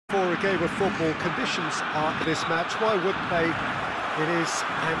For a game of football, conditions are this match. Why wouldn't they? It is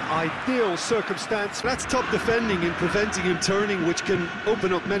an ideal circumstance. That's top defending and preventing him turning, which can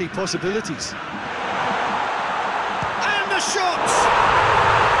open up many possibilities. And the shot!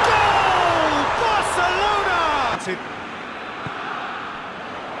 Goal! Barcelona!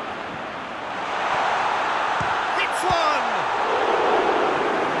 Hits one!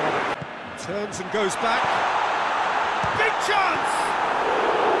 Turns and goes back. Big chance!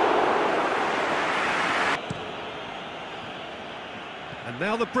 And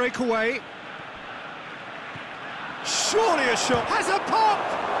now the breakaway. Surely a shot. Has a pop!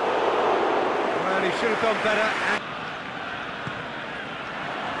 Well, he should have done better.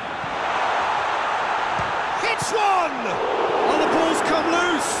 Hits one! Oh, the ball's come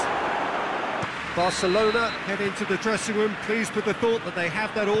loose. Barcelona head into the dressing room, pleased with the thought that they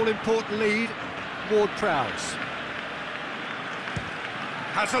have that all-important lead. Ward-Prowse.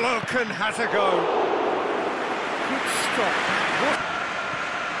 Has a look and has a go. Good stop.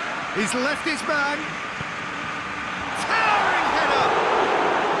 He's left his man. Towering header.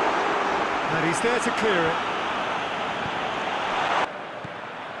 And he's there to clear it.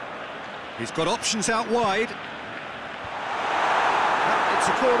 He's got options out wide. It's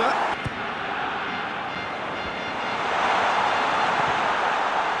a corner.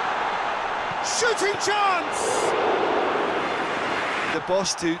 Shooting chance! The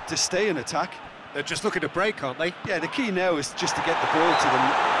boss to stay in attack. They're just looking to break, aren't they? Yeah, the key now is just to get the ball to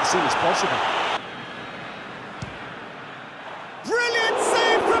them as soon as possible. Brilliant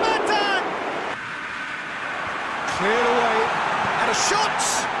save from Atan! Cleared away, and a shot!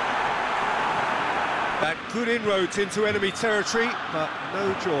 That good inroads into enemy territory, but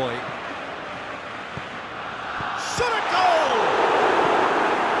no joy. Shot at goal!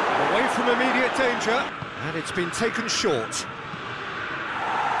 Away from immediate danger, and it's been taken short.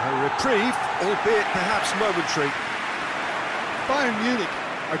 A reprieve, albeit perhaps momentary. Bayern Munich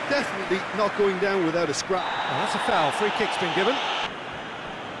are definitely not going down without a scrap. Oh, that's a foul. Free kick's been given.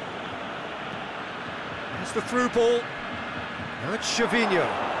 It's the through ball. Now it's Chavinho.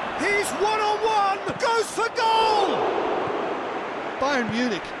 He's one-on-one! Goes for goal! Bayern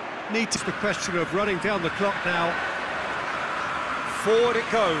Munich need to... It's the question of running down the clock now. Forward it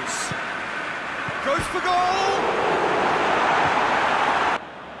goes. Goes for goal!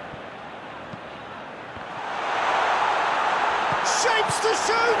 Shapes to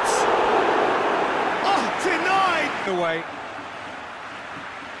shoot! Oh, denied! Away.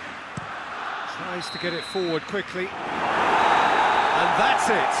 Tries to get it forward quickly. And that's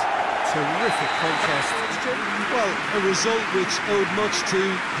it. Terrific contest. Well, a result which owed much to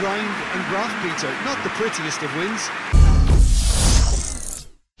grind and graft, Peter. Not the prettiest of wins.